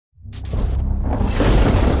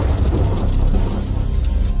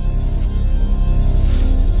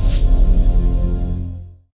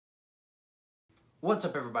What's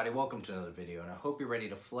up everybody, welcome to another video, and I hope you're ready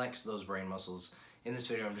to flex those brain muscles. In this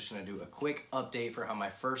video I'm just going to do a quick update for how my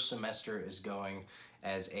first semester is going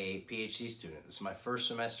as a PhD student. This is my first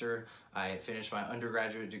semester. I finished my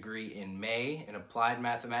undergraduate degree in May in applied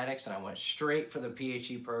mathematics, and I went straight for the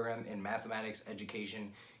PhD program in mathematics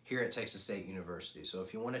education here at Texas State University. So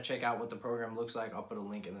if you want to check out what the program looks like, I'll put a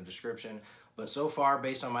link in the description. But so far,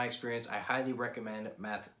 based on my experience, I highly recommend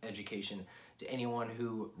math education to anyone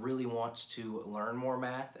who really wants to learn more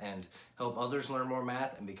math and help others learn more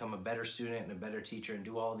math and become a better student and a better teacher and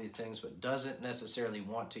do all these things, but doesn't necessarily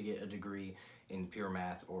want to get a degree in pure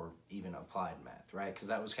math or even applied math, right? Because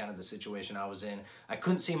that was kind of the situation I was in. I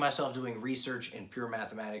couldn't see myself doing research in pure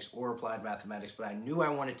mathematics or applied mathematics, but I knew I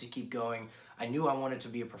wanted to keep going. I knew I wanted to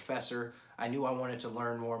be a professor. I knew I wanted to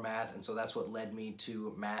learn more math, and so that's what led me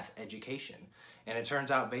to math education. And it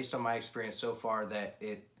turns out, based on my experience so far, that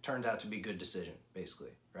it turned out to be a good decision, basically,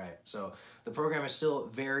 right? So the program is still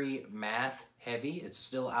very math heavy. It's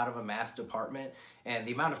still out of a math department, and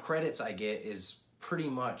the amount of credits I get is pretty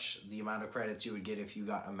much the amount of credits you would get if you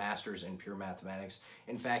got a master's in pure mathematics.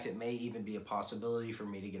 In fact, it may even be a possibility for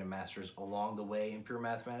me to get a master's along the way in pure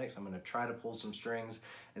mathematics. I'm going to try to pull some strings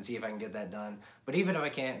and see if I can get that done. But even if I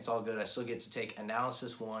can't, it's all good. I still get to take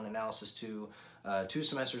Analysis 1, Analysis 2, 2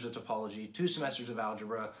 semesters of Topology, 2 semesters of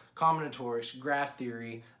Algebra, Combinatorics, Graph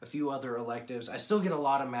Theory, a few other electives. I still get a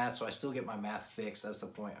lot of math, so I still get my math fixed. That's the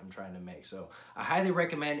point I'm trying to make. So I highly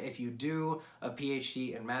recommend, if you do a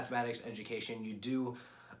PhD in mathematics education, you do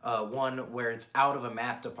one where it's out of a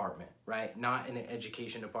math department, right? Not in an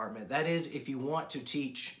education department. That is, if you want to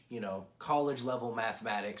teach, college level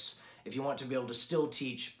mathematics, if you want to be able to still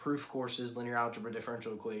teach proof courses, linear algebra,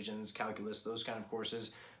 differential equations, calculus, those kind of courses.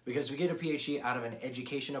 Because if you get a PhD out of an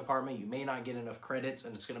education department, you may not get enough credits,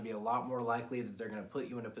 and it's going to be a lot more likely that they're going to put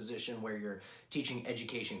you in a position where you're teaching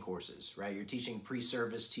education courses, right? You're teaching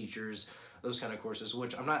pre-service teachers, those kind of courses,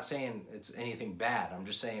 which I'm not saying it's anything bad. I'm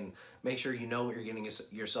just saying make sure you know what you're getting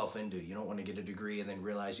yourself into. You don't want to get a degree and then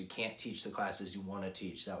realize you can't teach the classes you want to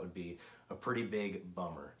teach. That would be a pretty big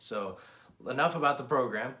bummer. So enough about the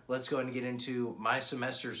program. Let's go ahead and get into my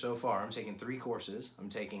semester so far. I'm taking 3 courses. I'm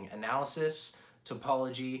taking Analysis,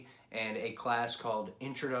 Topology, and a class called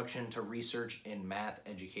Introduction to Research in Math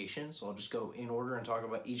Education. So I'll just go in order and talk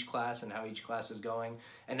about each class and how each class is going.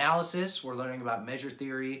 Analysis, we're learning about measure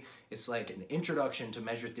theory. It's like an introduction to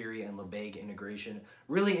measure theory and Lebesgue integration.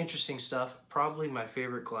 Really interesting stuff. Probably my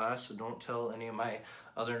favorite class, so don't tell any of my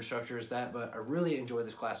other instructors that, but I really enjoy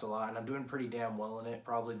this class a lot, and I'm doing pretty damn well in it,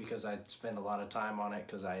 probably because I spend a lot of time on it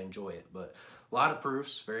because I enjoy it. But a lot of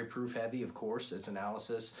proofs, very proof heavy, of course. It's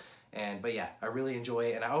analysis. But yeah, I really enjoy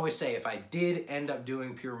it, and I always say if I did end up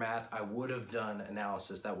doing pure math, I would have done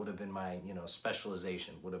analysis. That would have been my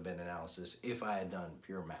specialization, would have been analysis if I had done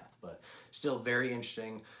pure math. But still very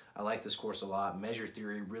interesting. I like this course a lot. Measure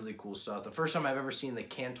theory, really cool stuff. The first time I've ever seen the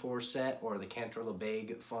Cantor set or the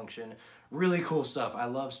Cantor-Lebesgue function, really cool stuff. I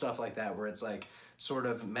love stuff like that where it's like sort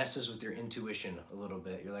of messes with your intuition a little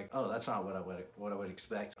bit. You're like, oh, that's not what I would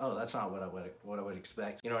expect. Oh, that's not what I would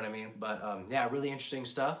expect. You know what I mean? But yeah, really interesting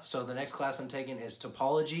stuff. So the next class I'm taking is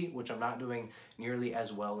Topology, which I'm not doing nearly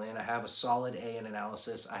as well in. I have a solid A in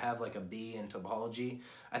analysis. I have like a B in Topology.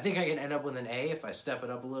 I think I can end up with an A if I step it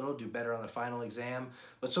up a little, do better on the final exam.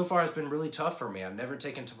 But so far it's been really tough for me. I've never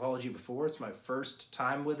taken Topology before. It's my first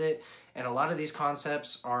time with it. And a lot of these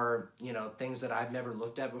concepts are, things that I've never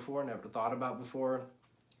looked at before, never thought about before.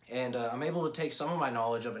 And I'm able to take some of my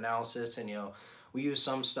knowledge of analysis, and we use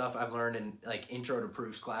some stuff I've learned in like intro to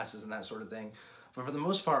proofs classes and that sort of thing. But for the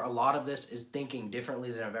most part, a lot of this is thinking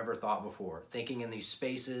differently than I've ever thought before. Thinking in these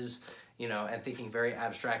spaces, and thinking very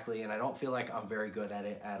abstractly, and I don't feel like I'm very good at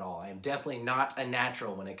it at all. I am definitely not a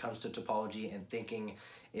natural when it comes to topology and thinking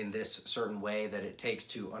in this certain way that it takes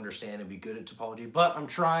to understand and be good at topology. But I'm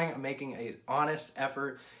trying, I'm making an honest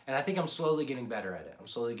effort, and I think I'm slowly getting better at it. I'm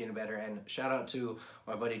slowly getting better, and shout out to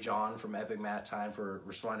my buddy John from Epic Math Time for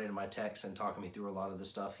responding to my texts and talking me through a lot of this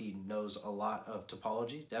stuff. He knows a lot of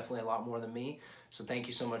topology, definitely a lot more than me. So thank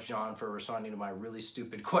you so much, John, for responding to my really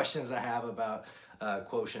stupid questions I have about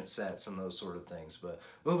quotient sets and those sort of things. But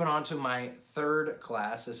moving on to my 3rd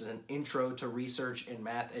class, this is an Intro to Research in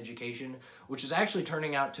Math Education, which is actually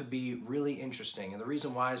turning out to be really interesting. And the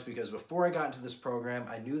reason why is because before I got into this program,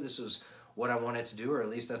 I knew this was what I wanted to do, or at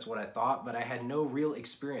least that's what I thought, but I had no real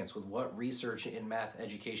experience with what research in math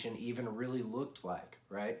education even really looked like,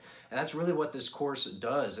 right? And that's really what this course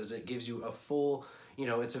does, is it gives you a full,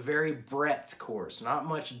 it's a very breadth course, not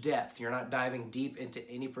much depth. You're not diving deep into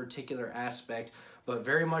any particular aspect, but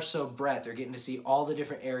very much so breadth. They're getting to see all the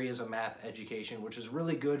different areas of math education, which is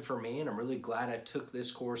really good for me, and I'm really glad I took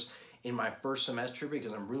this course in my first semester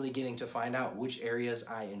because I'm really getting to find out which areas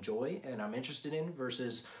I enjoy and I'm interested in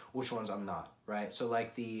versus which ones I'm not, right? So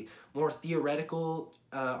like the more theoretical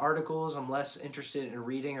articles, I'm less interested in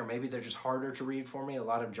reading, or maybe they're just harder to read for me. A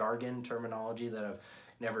lot of jargon, terminology that I've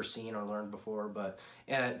never seen or learned before, but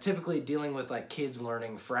typically dealing with like kids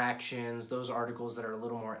learning fractions, those articles that are a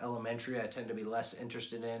little more elementary, I tend to be less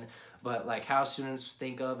interested in, but like how students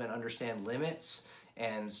think of and understand limits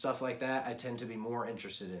and stuff like that, I tend to be more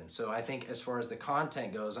interested in. So I think as far as the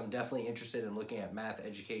content goes, I'm definitely interested in looking at math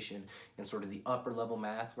education and sort of the upper level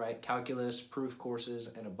math, right? Calculus, proof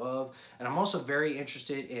courses and above. And I'm also very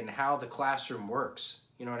interested in how the classroom works.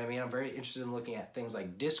 You know what I mean? I'm very interested in looking at things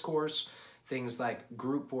like discourse, things like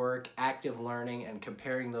group work, active learning, and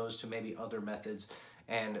comparing those to maybe other methods.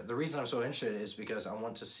 And the reason I'm so interested is because I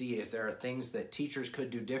want to see if there are things that teachers could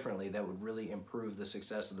do differently that would really improve the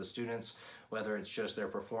success of the students, whether it's just their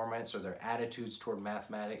performance or their attitudes toward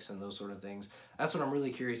mathematics and those sort of things. That's what I'm really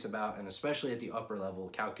curious about, and especially at the upper level,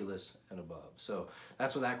 calculus and above. So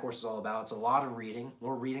that's what that course is all about. It's a lot of reading,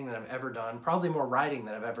 more reading than I've ever done, probably more writing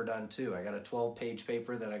than I've ever done too. I got a 12-page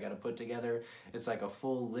paper that I got to put together. It's like a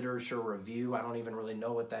full literature review. I don't even really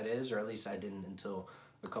know what that is, or at least I didn't until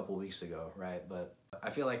a couple weeks ago, right? But I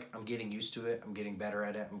feel like I'm getting used to it. I'm getting better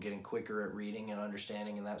at it. I'm getting quicker at reading and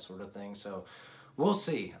understanding and that sort of thing. So we'll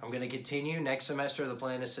see. I'm going to continue. Next semester, the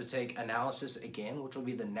plan is to take analysis again, which will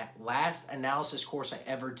be the last analysis course I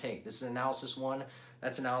ever take. This is analysis 1.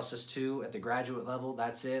 That's analysis 2 at the graduate level.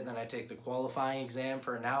 That's it. Then I take the qualifying exam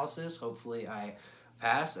for analysis. Hopefully I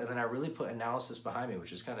pass. And then I really put analysis behind me,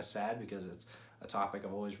 which is kind of sad because it's a topic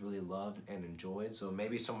I've always really loved and enjoyed. So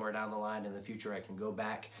maybe somewhere down the line in the future I can go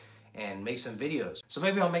back and make some videos. So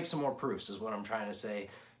maybe I'll make some more proofs is what I'm trying to say.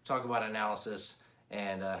 Talk about analysis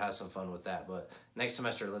and have some fun with that. But next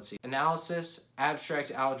semester, let's see. Analysis, abstract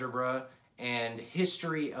algebra, and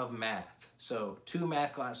history of math. So 2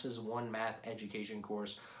 math classes, 1 math education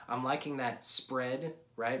course. I'm liking that spread,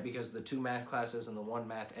 right? Because the 2 math classes and the 1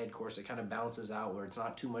 math ed course, it kind of balances out where it's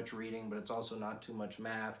not too much reading, but it's also not too much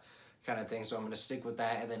math kind of thing. So I'm going to stick with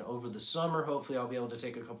that. And then over the summer, hopefully I'll be able to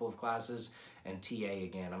take a couple of classes and TA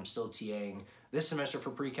again. I'm still TAing this semester for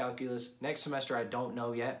pre-calculus. Next semester, I don't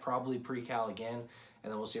know yet, probably pre-cal again.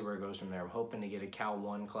 And then we'll see where it goes from there. I'm hoping to get a Cal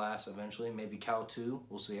 1 class eventually, maybe Cal 2.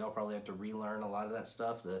 We'll see. I'll probably have to relearn a lot of that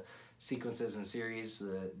stuff, the sequences and series,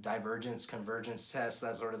 the divergence, convergence tests,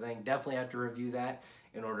 that sort of thing. Definitely have to review that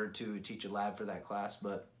in order to teach a lab for that class,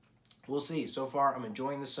 but we'll see. So far, I'm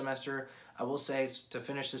enjoying this semester. I will say, to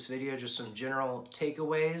finish this video, just some general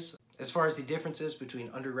takeaways. As far as the differences between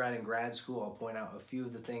undergrad and grad school, I'll point out a few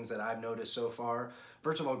of the things that I've noticed so far.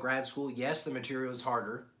 First of all, grad school, yes, the material is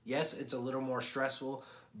harder. Yes, it's a little more stressful,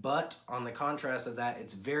 but on the contrast of that,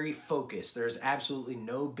 it's very focused. There's absolutely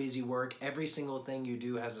no busy work. Every single thing you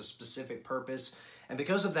do has a specific purpose. And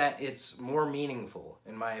because of that, it's more meaningful,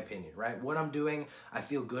 in my opinion, right? What I'm doing, I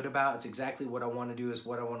feel good about. It's exactly what I want to do, is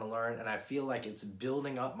what I want to learn. And I feel like it's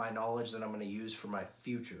building up my knowledge that I'm going to use for my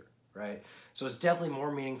future, right? So it's definitely more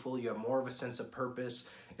meaningful. You have more of a sense of purpose.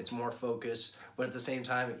 It's more focused. But at the same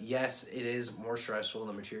time, yes, it is more stressful.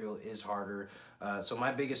 The material is harder. So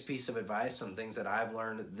my biggest piece of advice, some things that I've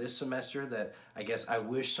learned this semester that I guess I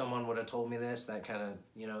wish someone would have told me this, that kind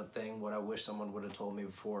of, thing, what I wish someone would have told me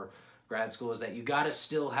before grad school, is that you got to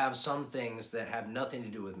still have some things that have nothing to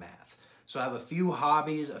do with math. So have a few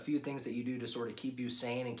hobbies, a few things that you do to sort of keep you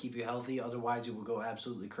sane and keep you healthy. Otherwise, you will go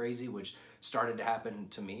absolutely crazy, which started to happen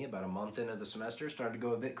to me about a month into the semester. Started to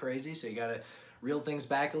go a bit crazy, so you got to reel things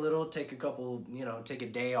back a little, take a couple, take a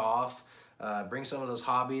day off, bring some of those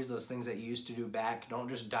hobbies, those things that you used to do back. Don't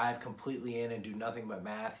just dive completely in and do nothing but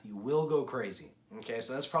math. You will go crazy, okay?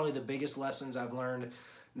 So that's probably the biggest lessons I've learned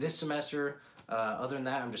this semester. Other than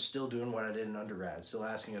that, I'm just still doing what I did in undergrad, still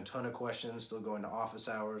asking a ton of questions, still going to office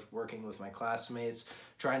hours, working with my classmates,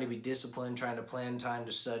 trying to be disciplined, trying to plan time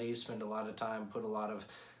to study, spend a lot of time, put a lot of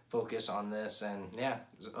focus on this, and yeah,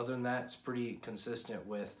 other than that, it's pretty consistent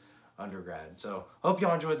with undergrad. So hope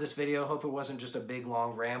y'all enjoyed this video. Hope it wasn't just a big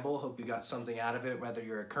long ramble. Hope you got something out of it, whether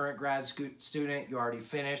you're a current grad student, you already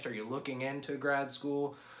finished, or you're looking into grad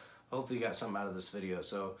school. Hopefully you got something out of this video.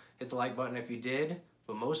 So hit the like button if you did,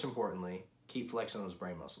 but most importantly, keep flexing those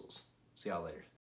brain muscles. See y'all later.